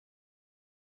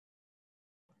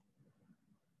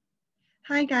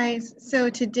Hi guys,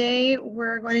 so today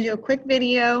we're going to do a quick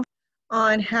video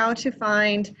on how to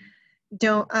find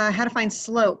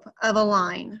slope of a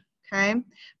line, okay?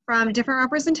 From different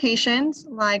representations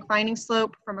like finding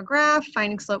slope from a graph,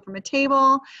 finding slope from a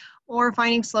table, or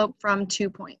finding slope from 2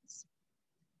 points.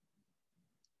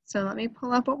 So let me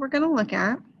pull up what we're going to look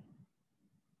at.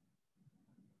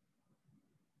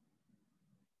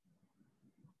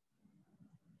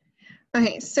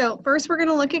 Okay, so first we're going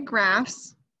to look at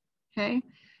graphs, okay?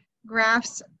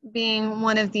 Graphs being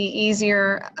one of the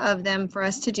easier of them for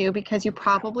us to do because you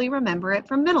probably remember it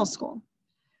from middle school.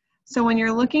 So when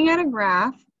you're looking at a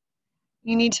graph,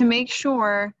 you need to make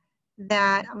sure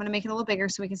that, I'm going to make it a little bigger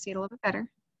so we can see it a little bit better.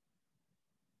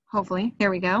 Hopefully,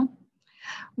 there we go.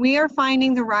 We are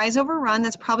finding the rise over run.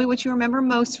 That's probably what you remember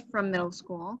most from middle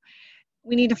school.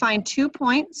 We need to find 2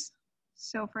 points.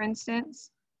 So for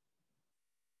instance,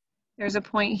 there's a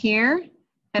point here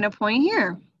and a point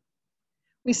here.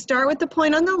 We start with the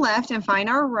point on the left and find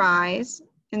our rise.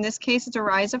 In this case, it's a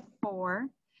rise of 4,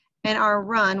 and our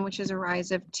run, which is a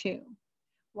rise of 2.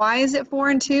 Why is it 4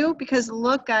 and 2? Because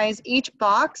look, guys, each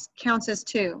box counts as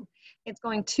 2. It's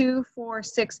going 2, 4,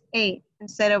 6, 8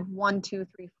 instead of 1, 2,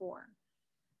 3, 4.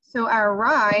 So our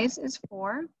rise is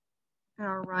 4, and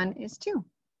our run is 2.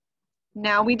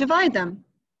 Now we divide them.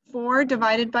 4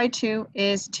 divided by 2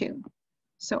 is 2.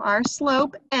 So our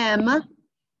slope, M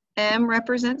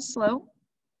represents slope.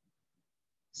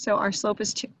 So our slope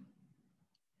is 2.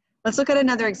 Let's look at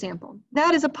another example.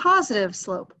 That is a positive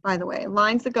slope, by the way.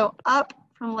 Lines that go up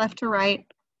from left to right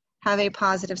have a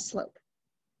positive slope.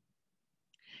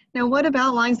 Now, what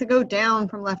about lines that go down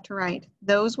from left to right?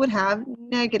 Those would have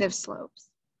negative slopes.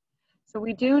 So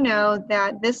we do know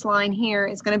that this line here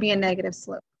is going to be a negative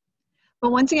slope.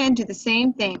 But once again, do the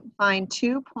same thing. Find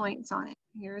 2 points on it.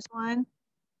 Here's one,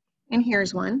 and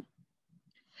here's one.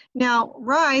 Now,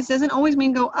 rise doesn't always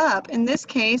mean go up. In this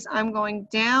case, I'm going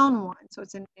down 1, so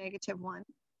it's a negative 1.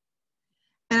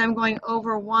 And I'm going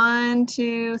over 1,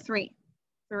 2, 3,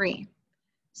 3.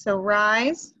 So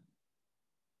rise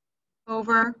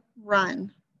over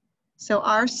run. So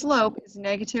our slope is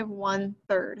negative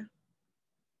 1/3.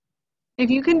 If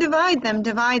you can divide them,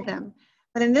 divide them.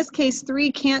 But in this case,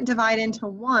 3 can't divide into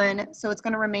 1, so it's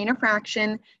going to remain a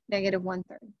fraction, negative 1/3.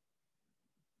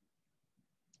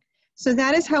 So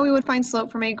that is how we would find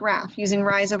slope from a graph using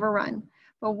rise over run.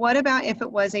 But what about if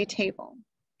it was a table?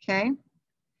 Okay.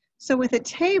 So with a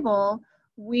table,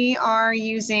 we are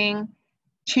using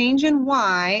change in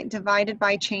y divided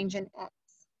by change in x.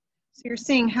 So you're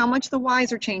seeing how much the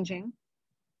y's are changing.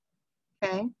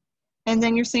 Okay. And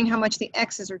then you're seeing how much the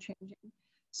x's are changing.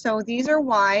 So these are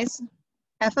y's.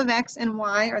 F of x and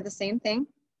y are the same thing.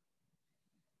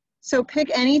 So pick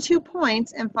any 2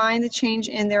 points and find the change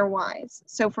in their y's.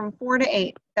 So from 4 to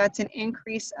 8, that's an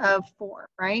increase of 4,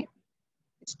 right?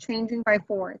 It's changing by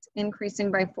 4, it's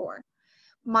increasing by 4.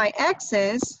 My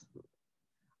x's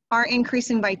are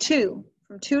increasing by 2.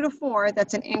 From 2 to 4,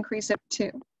 that's an increase of 2.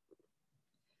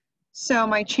 So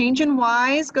my change in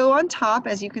y's go on top,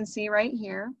 as you can see right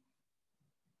here.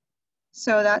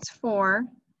 So that's 4.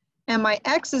 And my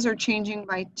x's are changing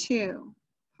by 2,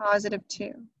 positive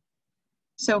 2.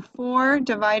 So 4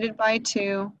 divided by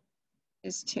 2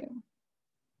 is 2.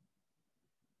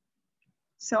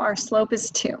 So our slope is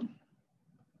 2.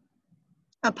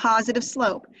 A positive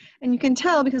slope. And you can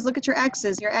tell because look at your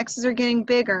x's. Your x's are getting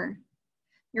bigger.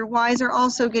 Your y's are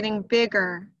also getting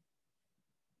bigger.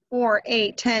 4,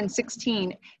 8, 10,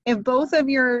 16. If both of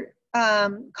your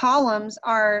columns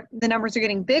the numbers are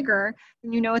getting bigger,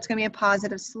 then you know it's going to be a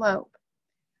positive slope.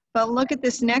 But look at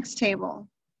this next table.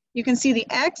 You can see the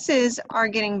x's are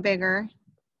getting bigger,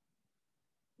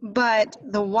 but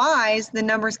the y's, the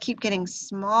numbers keep getting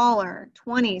smaller.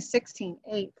 20, 16,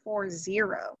 8, 4,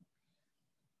 0.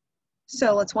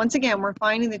 So let's once again, we're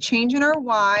finding the change in our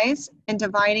y's and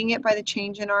dividing it by the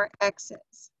change in our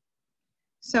x's.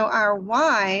 So our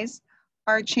y's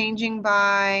are changing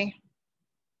by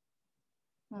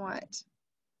what?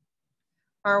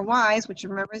 Our y's, which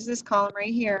remember is this column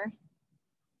right here,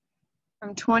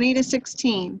 from 20 to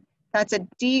 16, that's a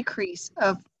decrease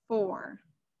of 4.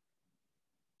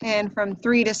 And from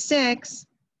 3 to 6,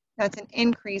 that's an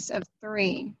increase of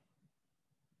 3.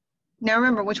 Now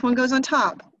remember, which one goes on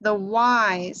top? The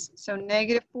y's. So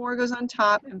negative 4 goes on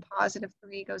top and positive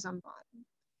 3 goes on bottom.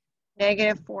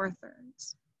 Negative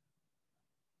 4/3.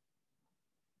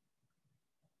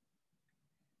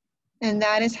 And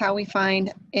that is how we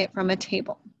find it from a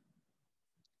table.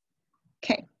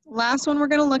 Okay, last one we're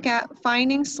going to look at,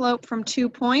 finding slope from 2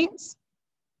 points.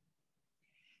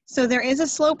 So there is a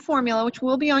slope formula, which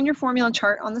will be on your formula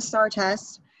chart on the STAR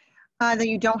test, that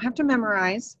you don't have to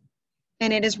memorize.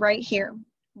 and it is right here.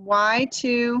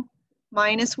 y2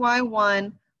 minus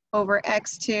y1 over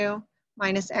x2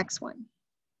 minus x1.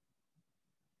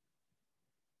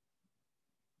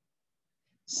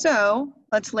 So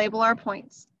let's label our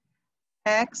points.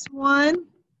 x1,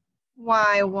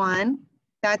 y1,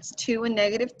 that's 2 and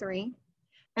negative 3.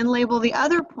 And label the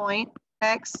other point,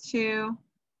 x2,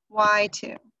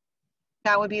 y2.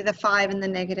 That would be the 5 and the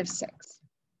negative 6.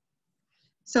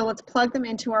 So let's plug them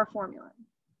into our formula.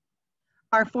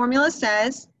 Our formula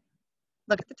says,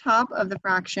 look at the top of the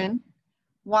fraction,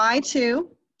 y2,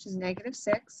 which is negative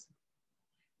 6,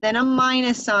 then a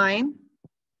minus sign,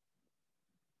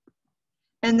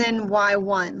 and then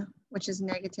y1, which is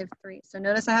negative 3. So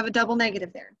notice I have a double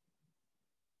negative there.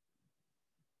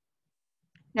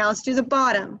 Now let's do the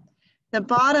bottom. The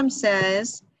bottom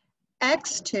says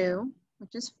x2,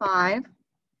 which is 5,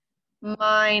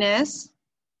 minus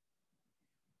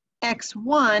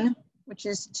x1, which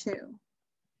is 2.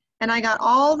 And I got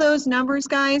all those numbers,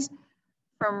 guys,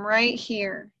 from right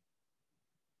here.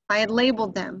 I had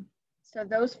labeled them. So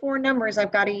those 4 numbers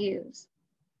I've got to use.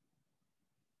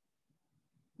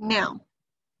 Now,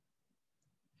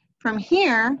 from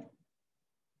here,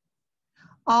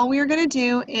 all we are going to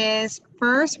do is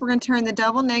first we're going to turn the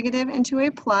double negative into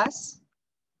a plus.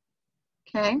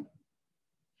 Okay.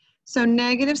 So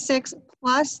negative 6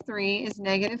 plus 3 is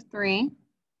negative 3.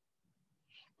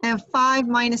 And 5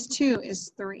 minus 2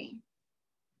 is 3.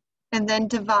 And then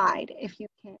divide if you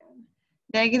can.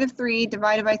 Negative 3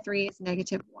 divided by 3 is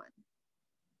negative 1.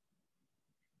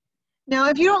 Now,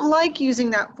 if you don't like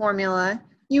using that formula,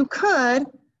 you could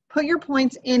put your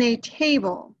points in a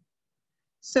table.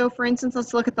 So for instance,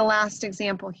 let's look at the last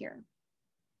example here.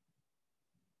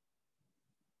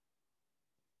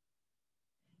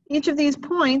 Each of these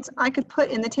points I could put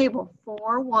in the table,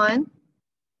 4, 1,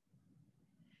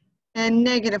 and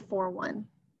negative 4, 1.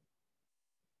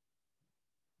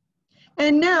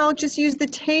 And now just use the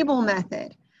table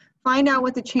method. Find out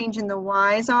what the change in the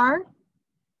y's are.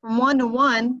 From 1 to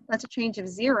 1, that's a change of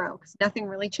 0 because nothing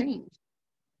really changed.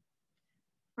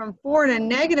 From 4 to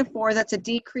negative 4, that's a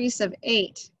decrease of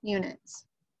 8 units.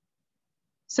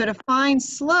 So to find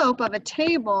slope of a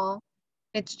table,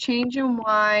 it's change in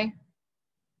y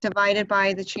divided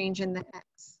by the change in the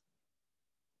x.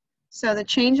 So the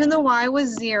change in the y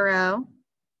was 0,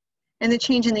 and the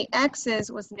change in the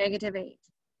x's was negative 8.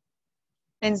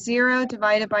 And 0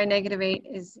 divided by negative 8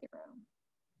 is 0.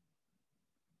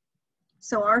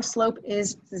 So our slope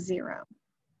is 0.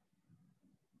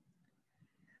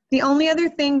 The only other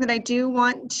thing that I do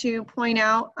want to point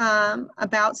out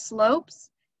about slopes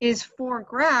is for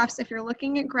graphs. If you're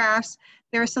looking at graphs,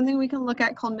 there's something we can look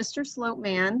at called Mr. Slope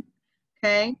Man,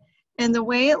 okay? And the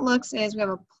way it looks is we have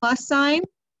a plus sign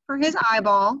for his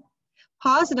eyeball.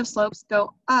 Positive slopes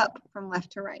go up from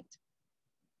left to right.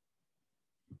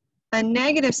 A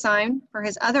negative sign for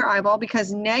his other eyeball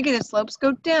because negative slopes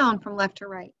go down from left to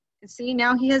right. And see,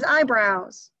 now he has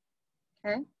eyebrows,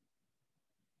 okay?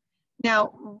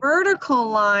 Now, vertical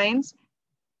lines,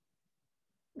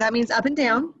 that means up and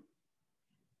down.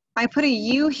 I put a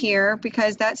U here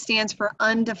because that stands for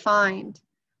undefined.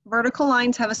 Vertical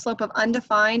lines have a slope of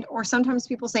undefined, or sometimes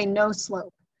people say no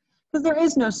slope, because there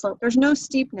is no slope. There's no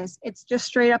steepness. It's just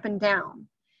straight up and down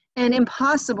and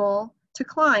impossible to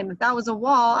climb. If that was a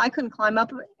wall, I couldn't climb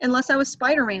up unless I was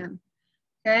Spider-Man,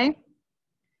 okay?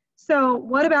 So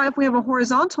what about if we have a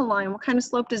horizontal line? What kind of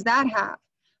slope does that have?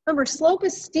 Remember, slope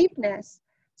is steepness.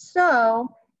 So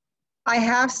I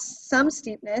have some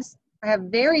steepness. I have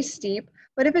very steep.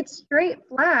 But if it's straight,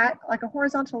 flat, like a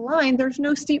horizontal line, there's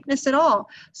no steepness at all.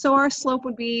 So our slope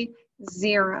would be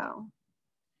 0.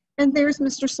 And there's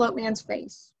Mr. Slope Man's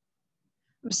face.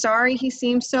 I'm sorry he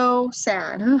seems so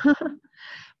sad.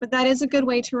 But that is a good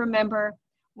way to remember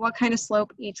what kind of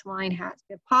slope each line has.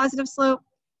 We have positive slope,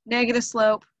 negative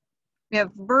slope. We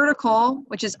have vertical,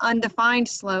 which is undefined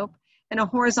slope, and a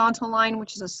horizontal line,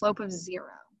 which is a slope of 0.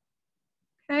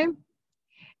 Okay?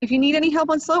 If you need any help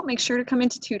on slope, make sure to come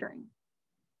into tutoring.